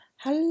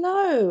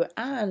Hello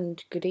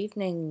and good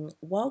evening.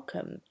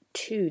 Welcome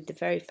to the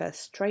very first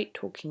Straight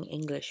Talking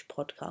English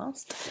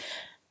podcast,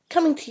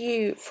 coming to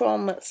you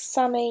from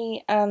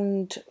sunny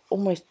and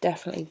almost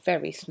definitely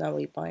very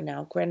snowy by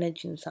now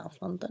Greenwich in South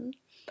London.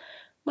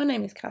 My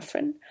name is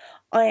Catherine.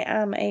 I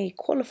am a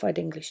qualified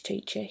English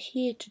teacher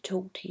here to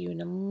talk to you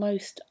in a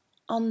most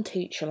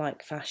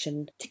unteacher-like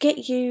fashion to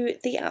get you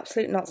the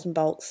absolute nuts and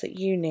bolts that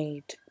you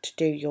need to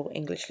do your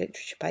English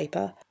literature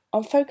paper.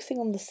 I'm focusing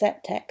on the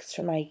set texts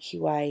from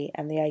AQA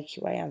and the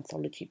AQA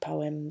anthology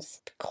poems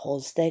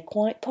because they're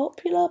quite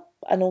popular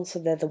and also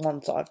they're the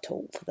ones that I've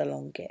taught for the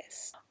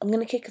longest. I'm going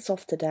to kick us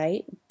off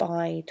today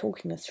by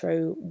talking us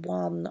through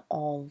one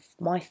of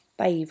my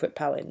favourite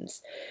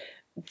poems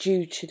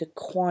due to the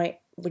quite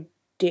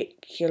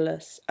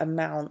ridiculous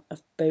amount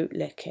of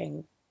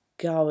bootlicking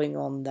going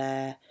on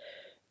there.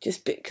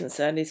 Just a bit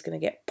concerned he's going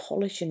to get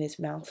polish in his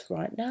mouth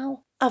right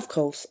now. Of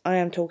course, I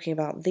am talking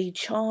about The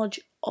Charge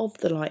of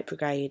the Light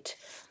Brigade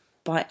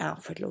by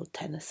Alfred Lord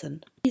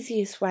Tennyson. The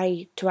easiest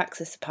way to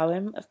access the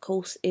poem, of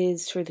course,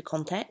 is through the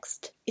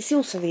context. It's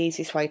also the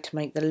easiest way to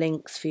make the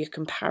links for your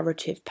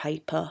comparative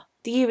paper.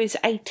 The year is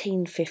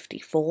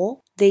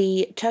 1854.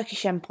 The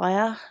Turkish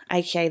Empire,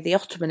 aka the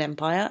Ottoman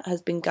Empire,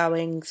 has been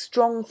going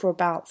strong for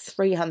about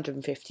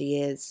 350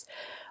 years.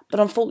 But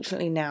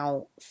unfortunately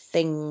now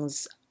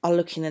things are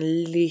looking a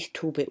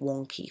little bit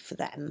wonky for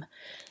them.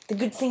 The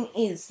good thing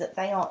is that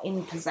they are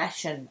in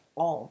possession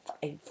of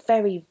a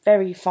very,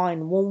 very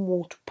fine warm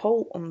water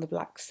port on the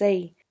Black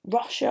Sea.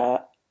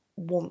 Russia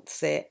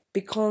wants it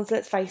because,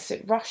 let's face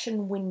it,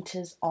 Russian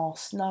winters are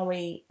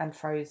snowy and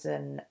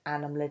frozen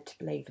and I'm led to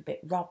believe a bit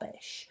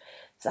rubbish.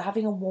 So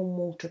having a warm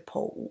water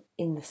pool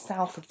in the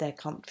south of their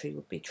country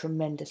would be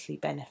tremendously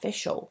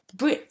beneficial.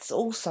 The Brits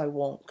also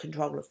want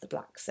control of the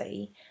Black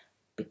Sea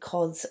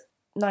because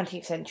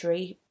 19th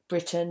century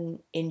Britain,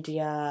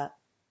 India,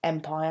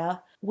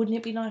 Empire, wouldn't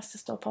it be nice to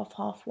stop off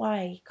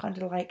halfway? Kind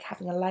of like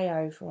having a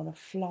layover on a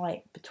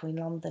flight between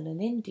London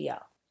and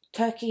India.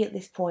 Turkey at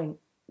this point,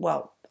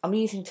 well, I'm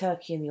using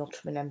Turkey and the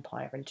Ottoman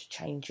Empire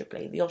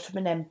interchangeably. The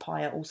Ottoman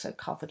Empire also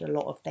covered a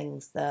lot of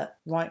things that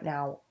right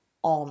now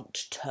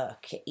aren't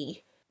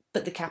Turkey,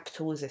 but the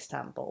capital is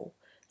Istanbul.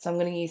 So I'm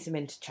going to use them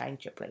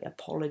interchangeably.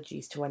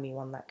 Apologies to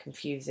anyone that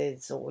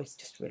confuses or is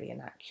just really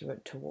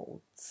inaccurate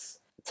towards.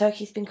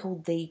 Turkey's been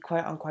called the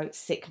quote-unquote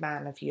sick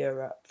man of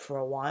Europe for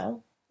a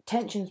while.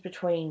 Tensions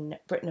between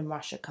Britain and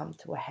Russia come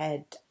to a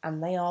head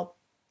and they are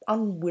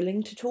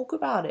unwilling to talk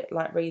about it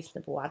like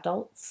reasonable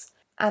adults.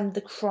 And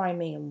the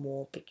Crimean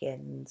War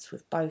begins,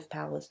 with both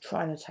powers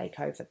trying to take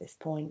over this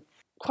point.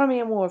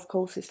 Crimean War, of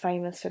course, is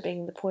famous for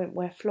being the point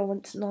where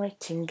Florence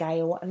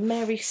Nightingale and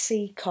Mary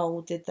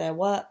Seacole did their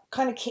work,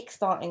 kind of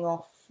kick-starting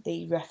off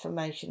the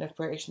reformation of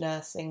British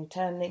nursing,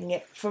 turning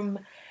it from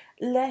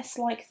less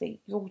likely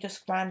you're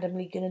just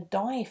randomly going to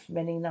die from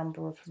any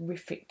number of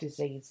horrific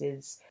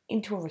diseases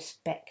into a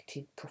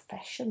respected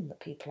profession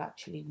that people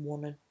actually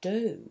want to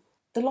do.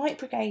 The Light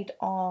Brigade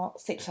are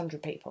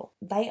 600 people.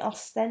 They are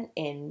sent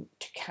in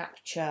to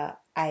capture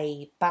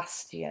a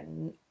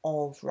bastion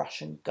of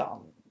Russian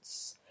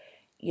guns.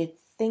 You'd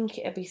think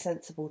it'd be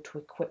sensible to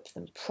equip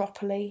them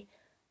properly,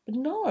 but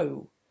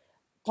no.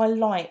 By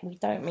light, we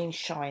don't mean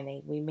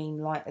shiny, we mean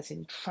light as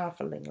in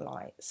travelling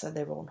light. So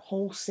they're on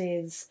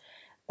horses.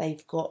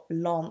 They've got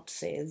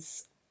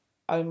lances.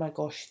 Oh my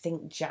gosh,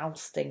 think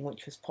jousting,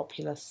 which was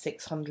popular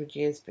 600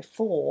 years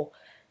before,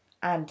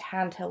 and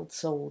handheld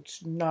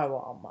swords,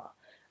 no armour.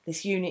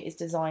 This unit is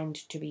designed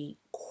to be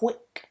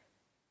quick,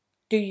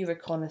 do your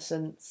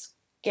reconnaissance,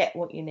 get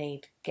what you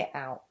need, get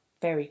out,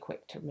 very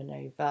quick to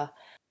manoeuvre.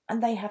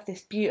 And they have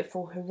this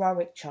beautiful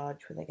heroic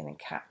charge where they're going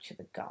to capture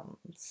the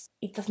guns.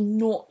 It does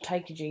not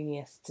take a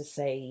genius to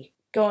see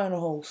go on a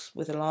horse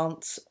with a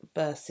lance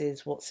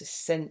versus what's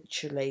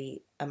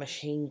essentially a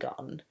machine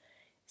gun.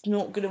 It's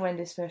not going to end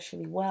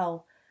especially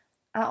well.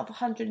 Out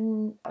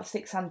of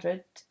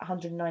 600,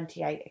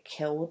 198 are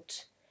killed.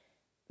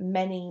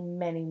 Many,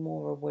 many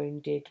more are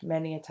wounded.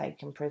 Many are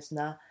taken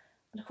prisoner.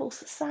 And of course,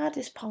 the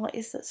saddest part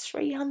is that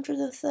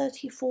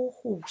 334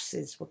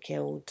 horses were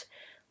killed.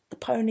 The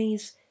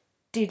ponies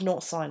did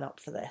not sign up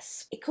for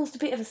this. It caused a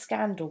bit of a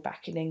scandal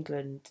back in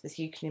England, as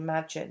you can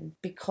imagine,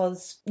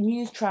 because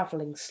news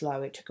travelling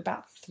slow. It took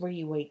about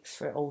 3 weeks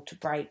for it all to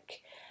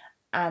break,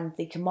 and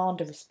the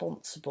commander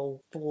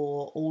responsible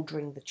for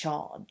ordering the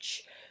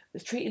charge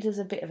was treated as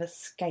a bit of a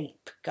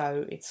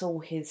scapegoat. It's all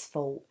his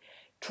fault.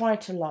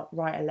 Tried to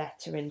write a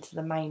letter into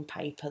the main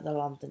paper, the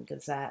London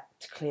Gazette,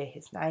 to clear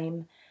his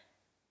name.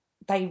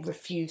 They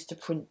refused to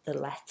print the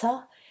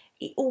letter.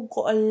 It all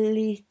got a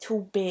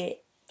little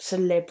bit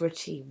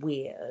celebrity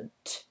weird.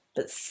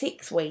 But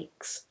 6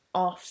 weeks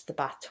after the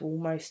battle,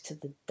 almost to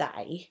the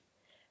day,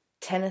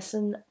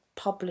 Tennyson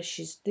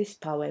publishes this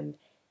poem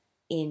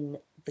in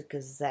the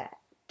Gazette.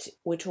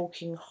 We're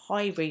talking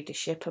high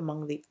readership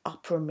among the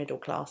upper and middle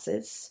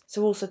classes,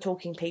 so also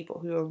talking people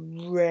who are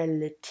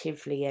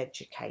relatively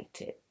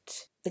educated.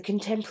 The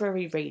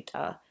contemporary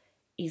reader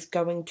is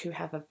going to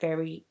have a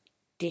very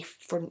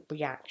different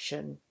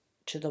reaction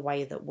to the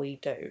way that we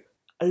do.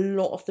 a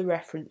lot of the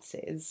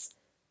references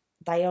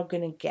they are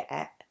going to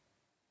get,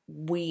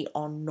 we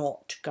are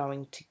not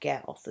going to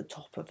get off the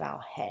top of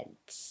our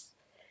heads.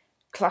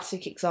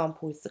 Classic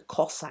example is the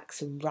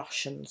Cossacks and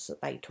Russians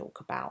that they talk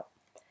about.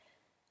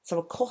 So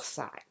a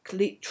Cossack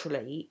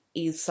literally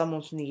is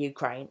someone from the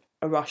Ukraine.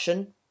 A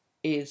Russian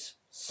is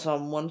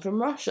someone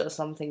from Russia.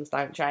 Some things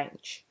don't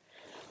change.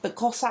 But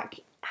Cossack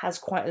has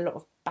quite a lot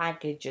of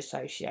baggage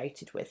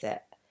associated with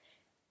it.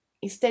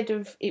 Instead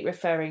of it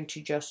referring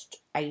to just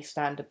a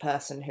standard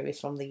person who is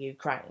from the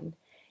Ukraine,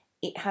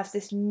 it has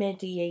this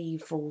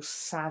medieval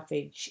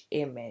savage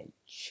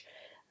image.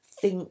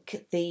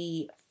 Think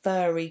the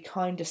furry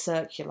kind of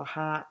circular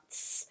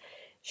hats,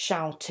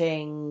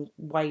 shouting,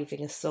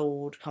 waving a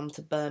sword, come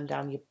to burn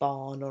down your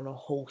barn on a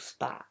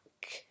horseback.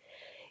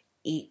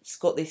 It's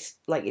got this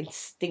like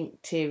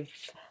instinctive,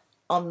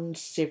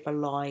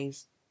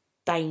 uncivilised,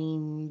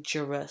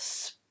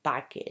 dangerous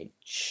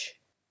baggage.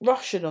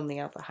 Russian, on the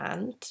other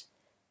hand,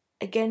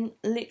 again,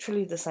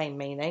 literally the same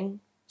meaning,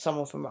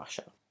 someone from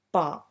Russia.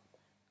 But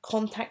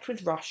contact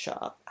with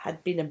Russia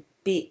had been a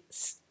bit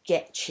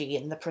sketchy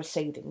in the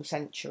preceding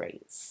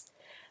centuries.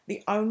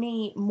 The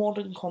only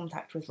modern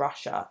contact with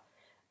Russia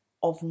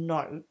of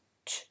note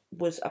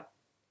was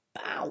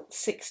about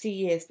 60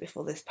 years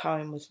before this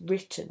poem was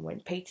written,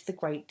 when Peter the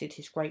Great did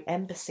his great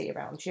embassy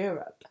around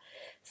Europe.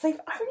 So they've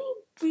only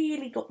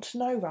really got to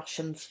know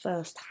Russians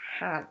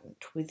firsthand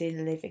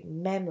within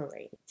living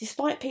memory.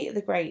 Despite Peter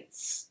the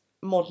Great's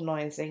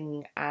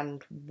modernising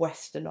and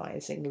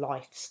westernising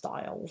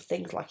lifestyle,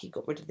 things like he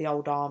got rid of the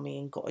old army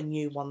and got a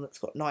new one that's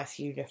got nice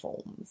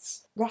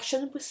uniforms,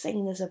 Russian was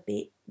seen as a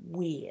bit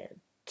weird.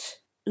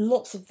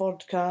 Lots of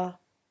vodka,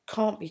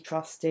 can't be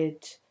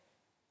trusted,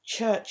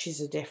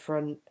 churches are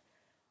different,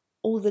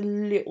 all the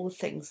little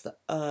things that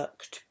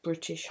irked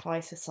British high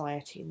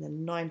society in the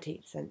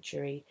 19th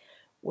century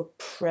were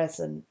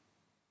present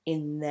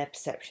in their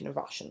perception of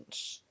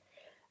Russians.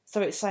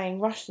 So it's saying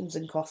Russians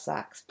and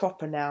Cossacks,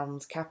 proper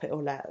nouns,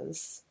 capital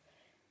letters.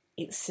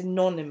 It's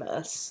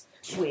synonymous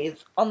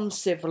with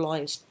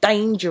uncivilised,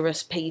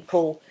 dangerous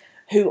people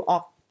who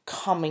are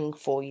coming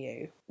for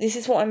you. This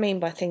is what I mean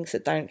by things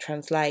that don't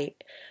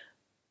translate.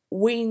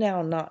 We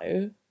now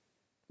know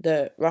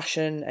that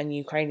Russian and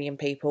Ukrainian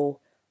people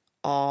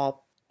are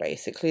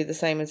basically the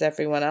same as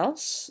everyone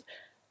else.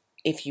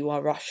 If you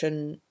are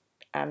Russian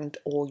and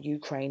or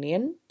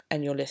Ukrainian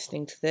and you're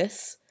listening to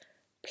this,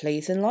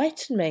 please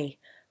enlighten me.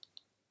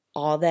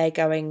 Are there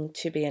going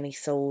to be any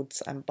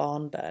swords and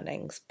barn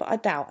burnings? But I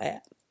doubt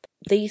it.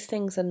 These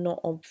things are not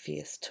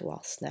obvious to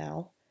us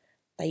now.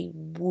 They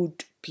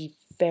would be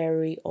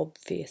very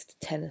obvious to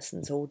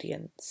Tennyson's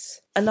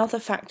audience. Another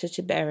factor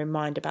to bear in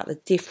mind about the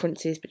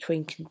differences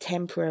between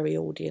contemporary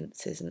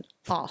audiences and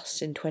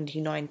us in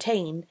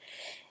 2019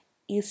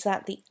 is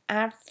that the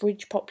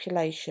average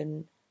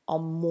population are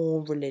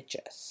more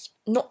religious.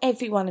 Not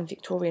everyone in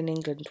Victorian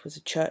England was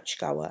a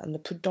churchgoer, and the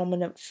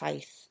predominant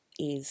faith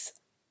is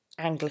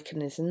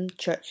Anglicanism,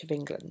 Church of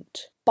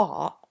England.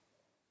 But,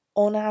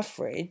 on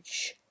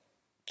average,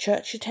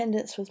 church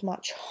attendance was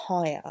much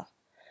higher.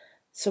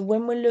 So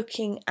when we're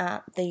looking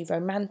at the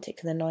Romantic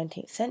and the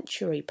 19th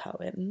century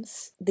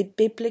poems, the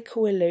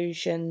biblical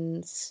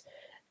allusions,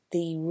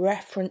 the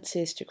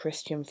references to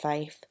Christian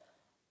faith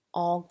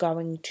are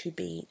going to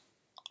be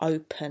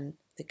open.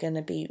 They're going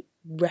to be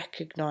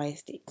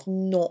recognised. It's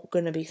not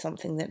going to be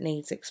something that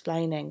needs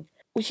explaining,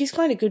 which is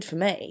kind of good for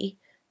me,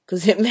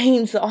 because it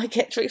means that I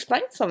get to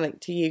explain something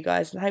to you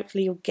guys, and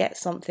hopefully you'll get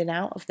something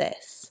out of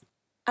this.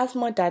 As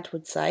my dad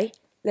would say,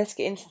 let's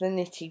get into the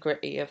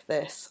nitty-gritty of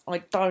this.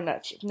 I've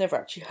never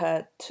actually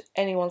heard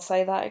anyone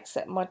say that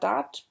except my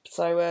dad,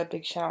 so a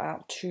big shout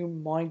out to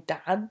my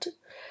dad.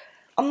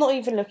 I'm not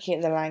even looking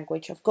at the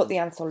language, I've got the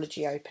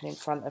anthology open in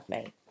front of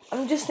me.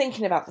 I'm just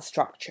thinking about the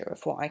structure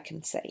of what I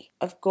can see.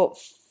 I've got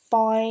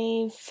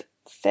 5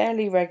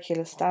 fairly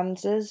regular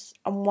stanzas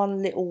and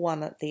one little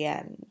one at the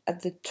end.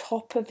 At the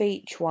top of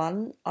each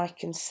one, I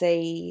can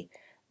see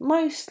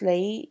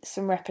mostly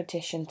some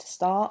repetition to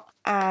start,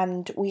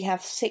 and we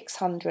have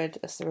 600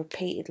 as the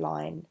repeated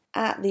line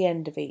at the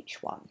end of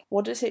each one.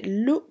 What does it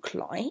look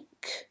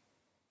like?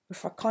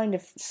 If I kind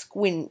of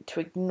squint to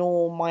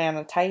ignore my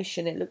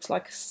annotation, it looks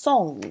like a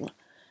song.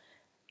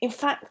 In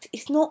fact,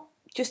 it's not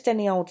just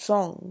any old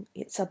song,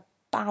 it's a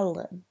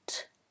ballad.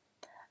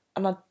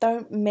 And I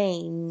don't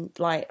mean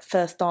like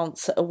first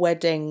dance at a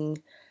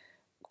wedding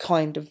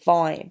kind of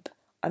vibe.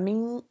 I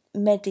mean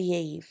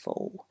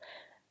medieval.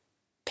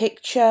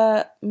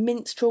 Picture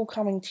minstrel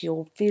coming to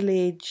your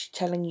village,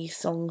 telling you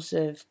songs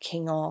of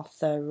King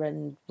Arthur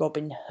and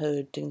Robin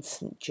Hood and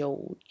St.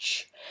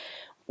 George.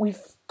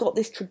 We've got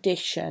this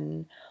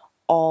tradition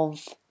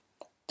of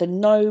the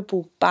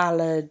noble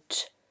ballad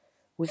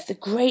with the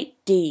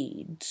great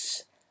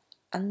deeds,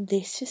 and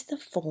this is the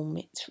form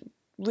it's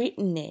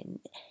written in.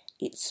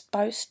 It's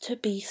supposed to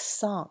be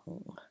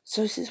sung.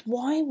 So this is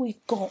why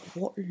we've got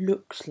what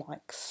looks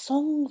like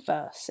song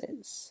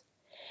verses.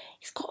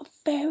 It's got a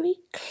very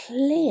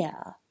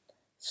clear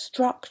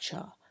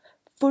structure,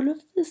 full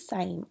of the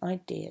same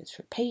ideas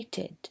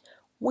repeated.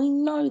 We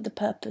know the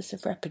purpose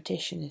of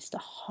repetition is to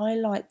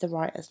highlight the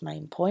writer's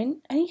main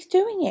point, and he's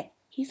doing it.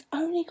 He's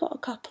only got a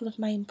couple of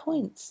main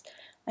points,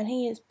 and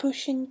he is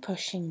pushing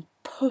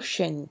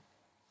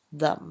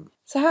them.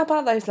 So how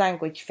about those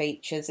language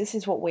features? This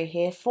is what we're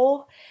here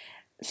for.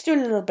 Let's do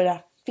a little bit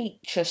of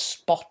feature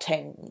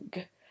spotting.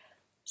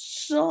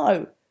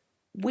 So,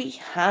 we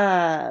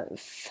have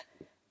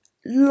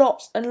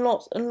lots and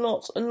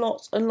lots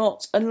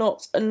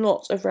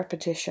of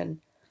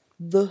repetition.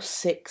 The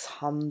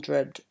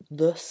 600.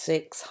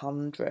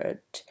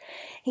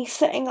 He's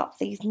setting up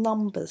these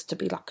numbers to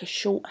be like a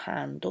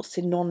shorthand or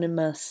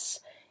synonymous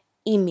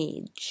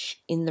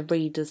image in the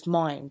reader's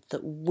mind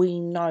that we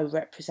know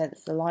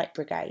represents the Light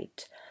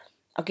Brigade.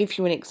 I'll give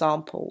you an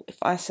example. If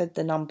I said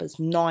the numbers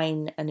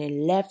 9 and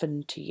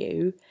 11 to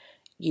you,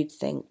 you'd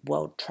think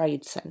World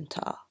Trade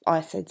Center.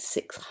 I said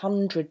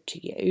 600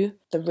 to you,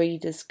 the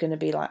reader's going to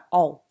be like,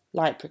 oh,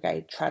 Light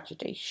Brigade,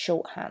 tragedy,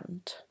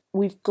 shorthand.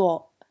 We've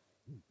got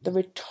the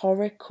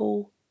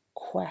rhetorical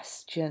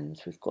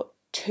questions. We've got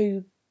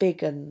two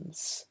big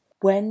uns.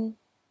 When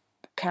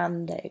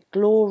can their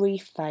glory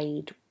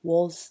fade?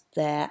 Was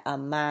there a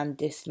man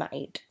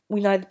dismayed?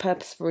 We know the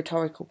purpose of a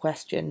rhetorical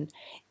question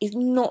is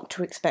not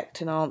to expect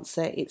an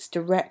answer. It's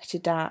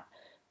directed at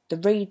the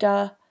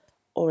reader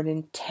or an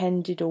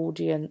intended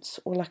audience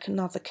or like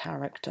another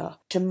character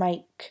to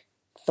make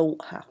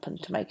thought happen,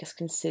 to make us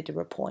consider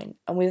a point.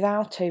 And with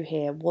our two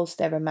here, was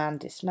there a man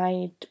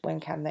dismayed? When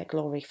can their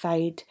glory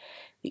fade?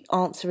 The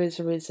answer is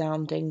a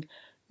resounding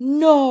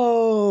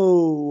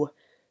no.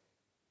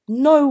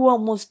 No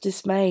one was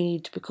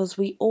dismayed because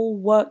we all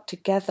work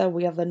together.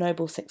 We are the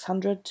Noble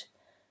 600.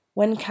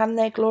 When can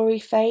their glory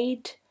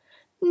fade?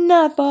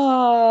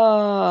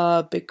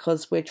 Never!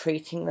 Because we're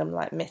treating them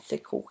like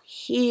mythical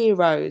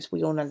heroes.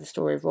 We all know the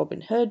story of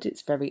Robin Hood.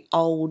 It's very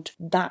old.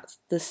 That's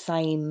the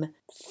same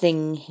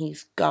thing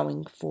he's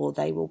going for.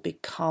 They will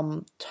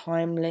become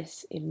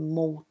timeless,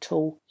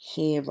 immortal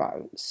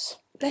heroes.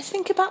 Let's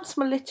think about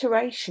some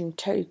alliteration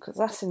too, because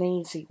that's an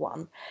easy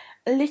one.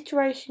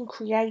 Alliteration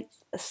creates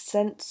a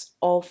sense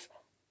of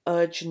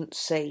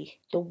urgency.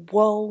 The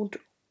world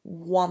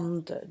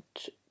wondered.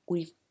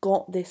 We've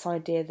got this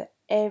idea that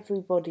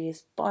everybody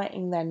is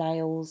biting their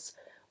nails,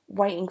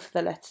 waiting for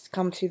the letter to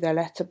come through their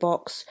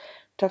letterbox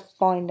to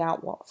find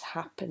out what's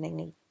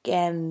happening.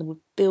 Again, we're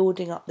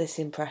building up this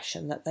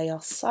impression that they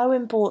are so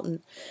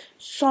important,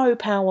 so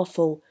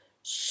powerful,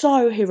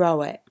 so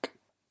heroic.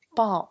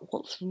 But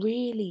what's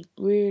really,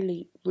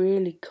 really,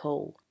 really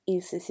cool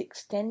is this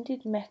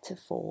extended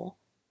metaphor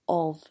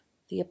of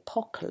the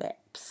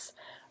apocalypse.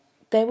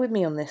 Bear with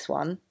me on this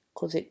one,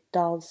 because it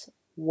does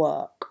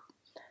work.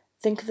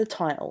 Think of the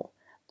title,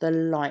 The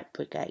Light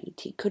Brigade.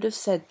 He could have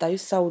said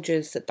those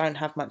soldiers that don't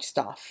have much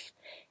stuff.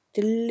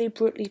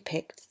 Deliberately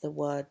picked the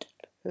word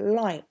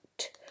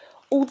light.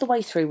 All the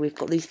way through we've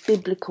got these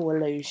biblical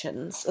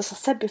allusions. As I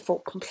said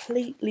before,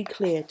 completely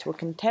clear to a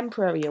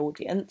contemporary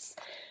audience,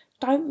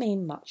 don't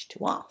mean much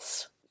to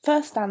us.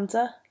 First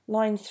stanza,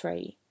 line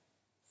 3,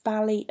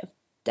 Valley of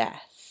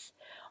Death.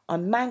 I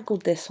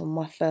mangled this on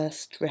my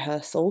first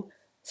rehearsal,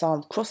 so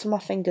I'm crossing my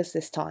fingers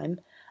this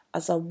time.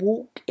 As I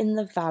walk in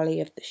the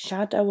valley of the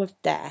shadow of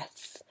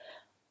death,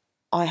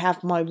 I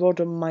have my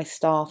rod and my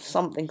staff,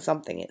 something.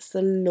 It's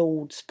the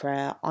Lord's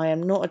Prayer. I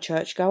am not a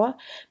churchgoer,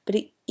 but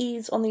it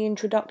is on the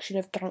introduction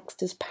of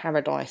Gangster's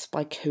Paradise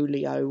by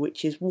Coolio,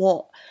 which is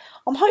what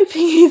I'm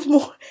hoping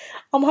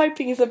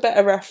is a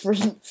better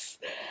reference.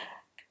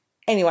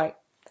 Anyway,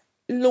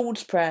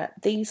 Lord's Prayer.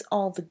 These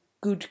are the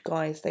good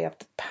guys. They have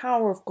the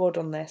power of God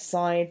on their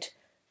side.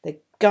 They're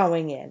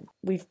going in.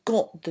 We've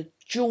got the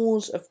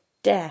jaws of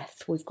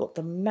death. We've got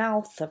the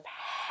mouth of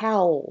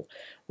hell.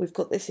 We've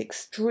got this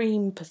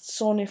extreme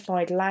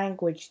personified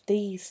language.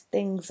 These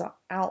things are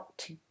out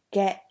to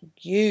get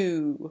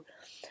you.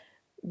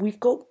 We've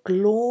got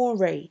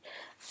glory.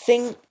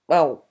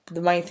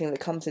 The main thing that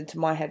comes into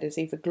my head is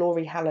either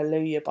Glory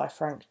Hallelujah by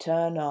Frank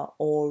Turner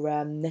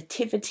or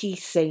Nativity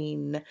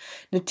Scene.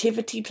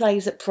 Nativity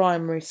plays at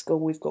primary school.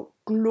 We've got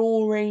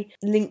glory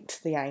linked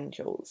to the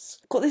angels.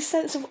 Got this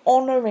sense of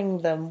honouring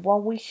them.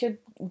 While we should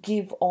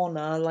give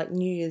honour, like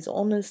New Year's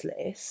honours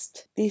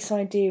list, this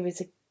idea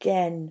is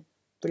again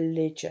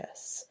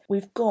religious.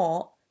 We've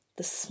got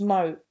the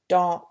smoke,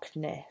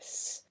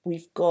 darkness,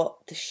 we've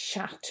got the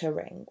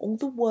shattering, all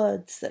the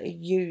words that are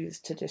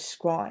used to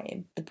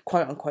describe the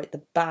quote-unquote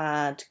the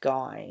bad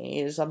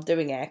guys, I'm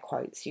doing air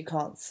quotes, you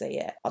can't see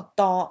it, are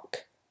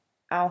dark,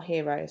 our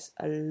heroes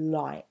are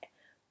light.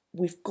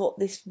 We've got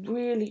this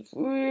really,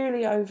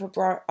 really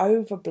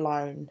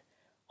overblown,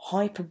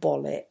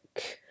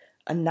 hyperbolic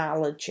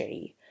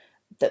analogy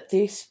that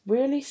this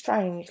really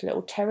strange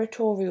little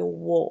territorial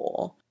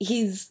war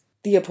is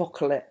the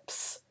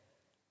apocalypse.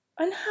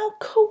 And how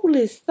cool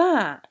is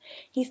that?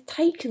 He's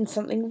taken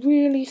something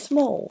really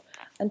small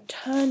and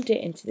turned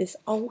it into this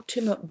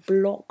ultimate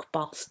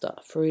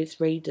blockbuster for his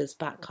readers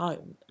back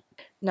home.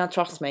 Now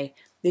trust me,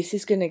 this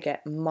is going to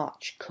get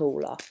much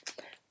cooler.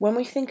 When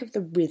we think of the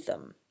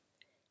rhythm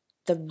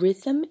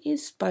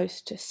is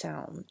supposed to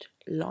sound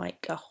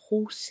like a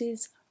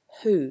horse's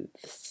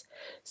hooves.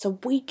 So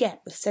we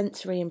get the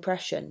sensory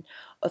impression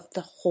of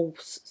the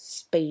horse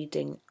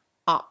speeding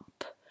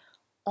up.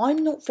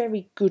 I'm not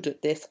very good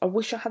at this. I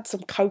wish I had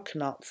some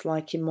coconuts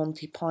like in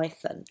Monty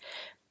Python.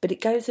 But it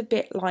goes a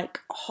bit like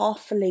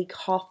half a league,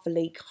 half a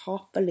league,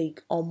 half a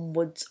league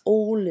onwards,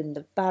 all in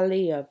the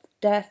valley of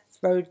death,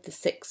 rode the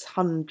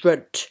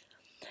 600.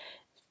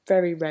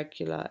 Very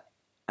regular.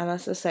 And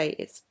as I say,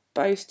 it's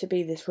supposed to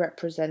be this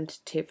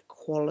representative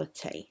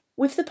quality.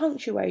 With the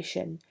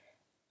punctuation,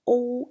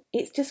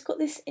 it's just got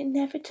this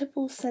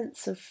inevitable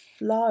sense of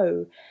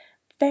flow.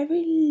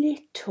 Very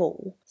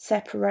little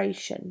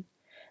separation.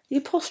 The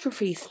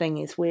apostrophes thing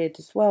is weird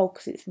as well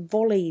because it's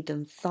volleyed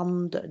and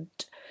thundered.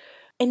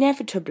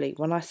 Inevitably,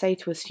 when I say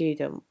to a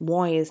student,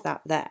 why is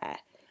that there?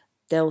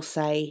 They'll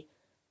say,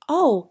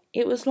 oh,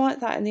 it was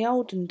like that in the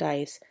olden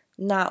days.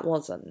 No, it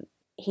wasn't.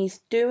 He's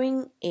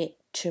doing it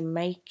to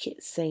make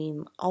it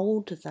seem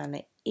older than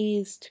it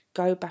is, to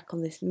go back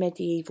on this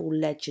medieval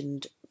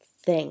legend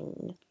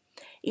thing.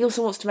 He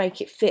also wants to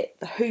make it fit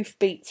the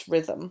hoofbeats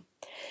rhythm.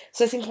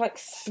 So think like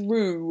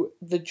through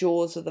the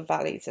jaws of the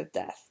valleys of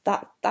death.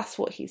 That's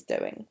what he's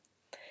doing.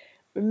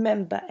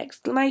 Remember,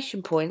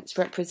 exclamation points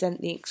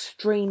represent the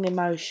extreme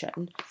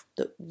emotion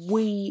that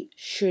we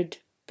should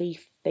be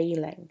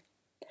feeling.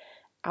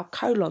 Our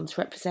colons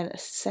represent a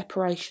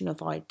separation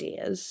of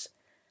ideas.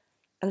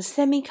 And a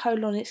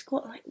semicolon, it's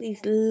got like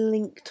these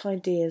linked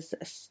ideas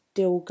that are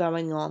still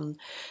going on.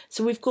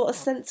 So we've got a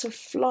sense of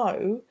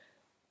flow,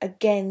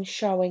 again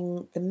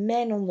showing the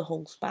men on the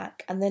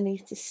horseback, and then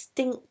these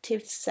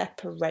distinctive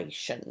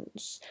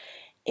separations.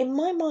 In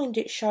my mind,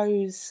 it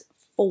shows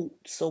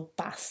forts or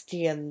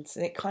bastions,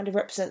 and it kind of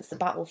represents the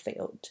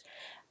battlefield.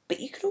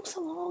 But you could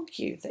also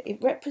argue that it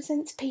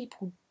represents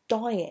people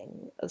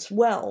dying as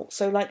well.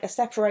 So like a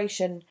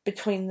separation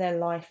between their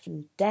life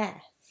and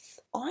death.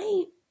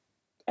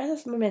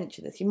 As I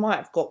mentioned this, you might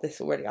have got this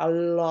already. I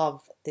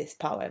love this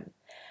poem.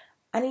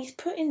 And he's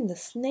put in the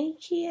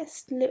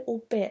sneakiest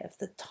little bit of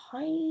the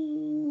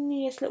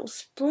tiniest little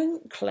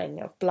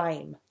sprinkling of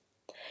blame.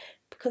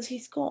 Because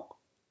he's got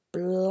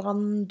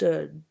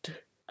blundered.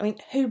 I mean,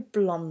 who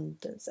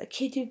blunders? A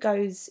kid who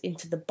goes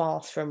into the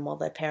bathroom while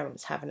their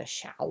parents are having a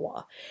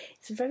shower.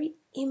 It's a very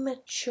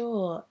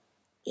immature,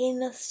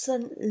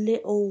 innocent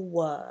little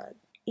word.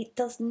 It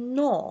does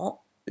not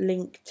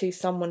link to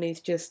someone who's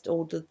just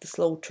ordered the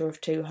slaughter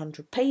of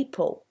 200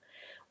 people.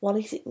 While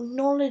he's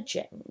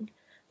acknowledging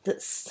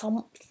that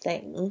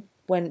something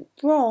went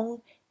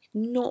wrong,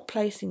 not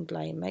placing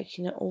blame,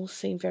 making it all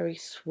seem very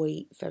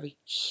sweet, very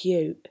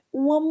cute.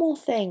 One more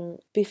thing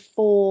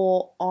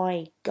before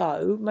I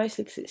go,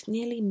 mostly because it's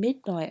nearly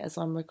midnight as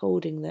I'm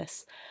recording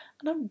this,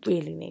 and I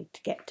really need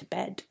to get to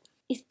bed,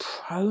 is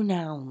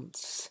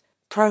pronouns.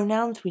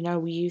 Pronouns, we know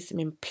we use them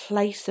in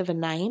place of a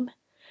name.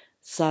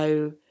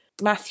 So,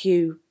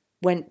 Matthew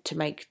went to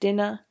make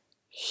dinner,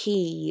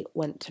 he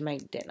went to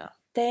make dinner.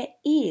 There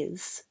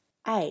is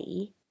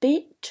a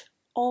bit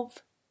of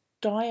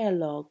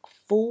dialogue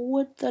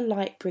forward the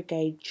Light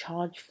Brigade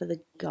charge for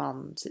the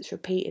guns. It's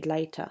repeated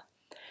later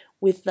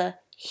with the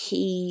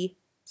he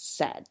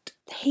said.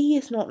 The he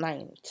is not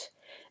named.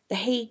 The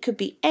he could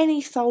be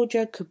any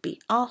soldier, could be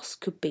us,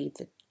 could be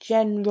the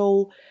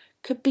general,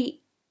 could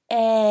be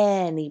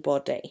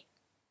anybody.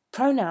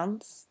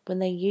 Pronouns, when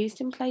they're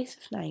used in place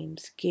of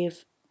names,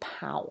 give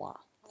power.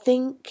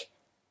 Think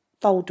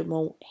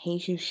Voldemort, he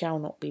who shall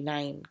not be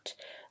named.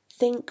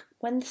 Think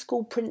when the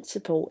school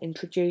principal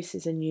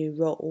introduces a new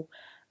rule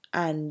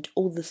and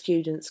all the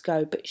students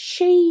go, but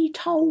she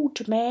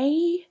told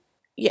me.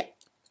 Yeah,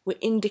 we're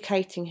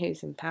indicating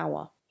who's in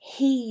power.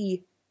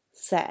 He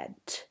said.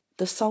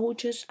 The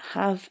soldiers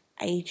have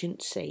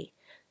agency.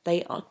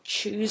 They are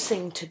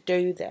choosing to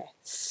do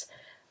this.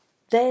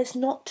 There's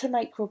not to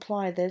make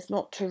reply, there's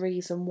not to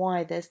reason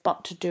why, there's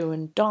but to do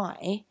and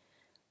die.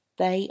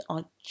 They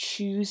are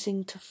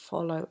choosing to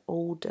follow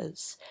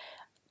orders,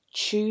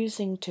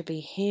 choosing to be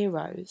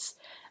heroes,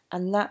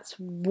 and that's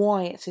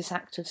why it's this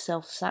act of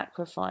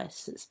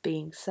self-sacrifice that's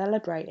being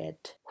celebrated.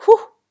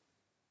 Whew!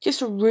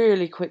 Just a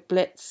really quick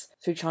blitz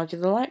through Charge of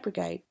the Light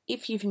Brigade.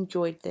 If you've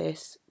enjoyed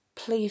this,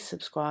 please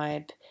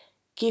subscribe,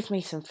 give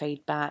me some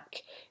feedback.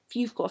 If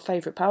you've got a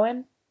favourite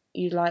poem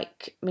you'd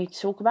like me to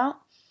talk about,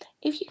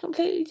 if you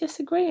completely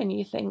disagree and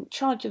you think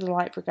Charge of the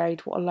Light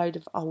Brigade, what a load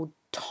of old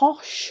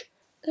tosh,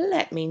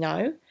 let me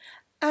know,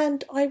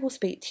 and I will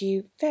speak to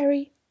you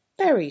very,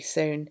 very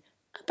soon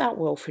about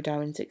Wilfred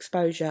Owen's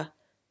exposure.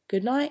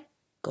 Good night,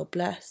 God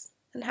bless,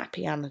 and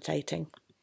happy annotating.